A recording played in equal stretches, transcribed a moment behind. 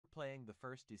playing the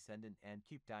First Descendant and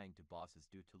keep dying to bosses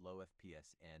due to low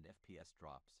FPS and FPS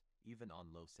drops, even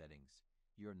on low settings,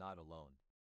 you're not alone.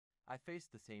 I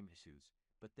faced the same issues,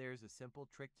 but there's a simple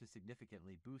trick to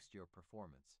significantly boost your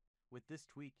performance. With this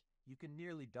tweak, you can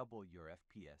nearly double your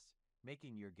FPS,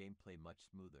 making your gameplay much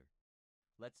smoother.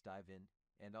 Let's dive in,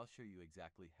 and I'll show you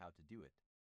exactly how to do it.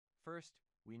 First,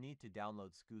 we need to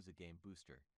download Stutter Game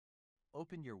Booster.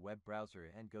 Open your web browser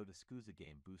and go to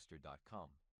stuttergamebooster.com.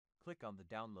 Click on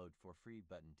the Download for Free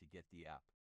button to get the app.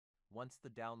 Once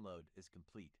the download is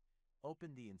complete,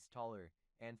 open the installer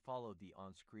and follow the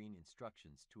on-screen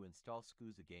instructions to install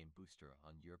Stutter Game Booster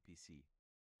on your PC.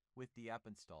 With the app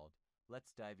installed,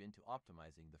 let's dive into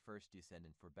optimizing the First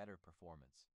Descendant for better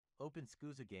performance. Open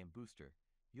Stutter Game Booster.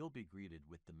 You'll be greeted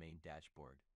with the main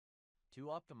dashboard.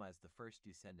 To optimize the First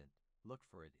Descendant, look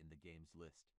for it in the games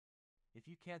list. If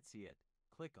you can't see it,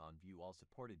 click on View All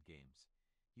Supported Games.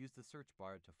 Use the search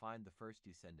bar to find the First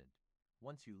Descendant.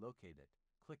 Once you locate it,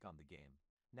 click on the game.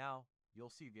 Now, you'll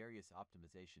see various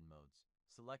optimization modes.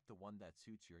 Select the one that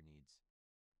suits your needs.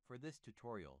 For this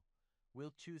tutorial,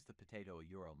 we'll choose the Potato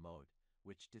Euro mode,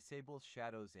 which disables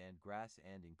shadows and grass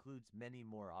and includes many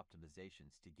more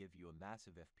optimizations to give you a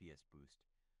massive FPS boost.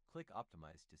 Click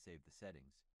Optimize to save the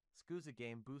settings. Stutter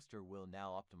Game Booster will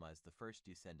now optimize the First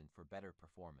Descendant for better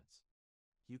performance.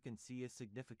 You can see a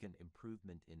significant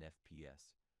improvement in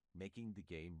FPS, making the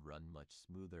game run much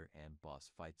smoother and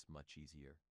boss fights much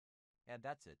easier. And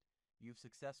that's it. You've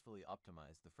successfully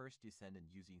optimized the First Descendant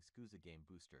using Stutter Game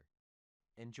Booster.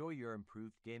 Enjoy your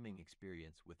improved gaming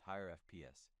experience with higher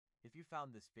FPS. If you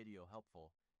found this video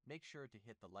helpful, make sure to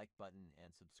hit the like button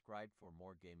and subscribe for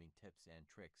more gaming tips and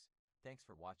tricks. Thanks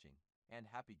for watching, and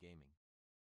happy gaming!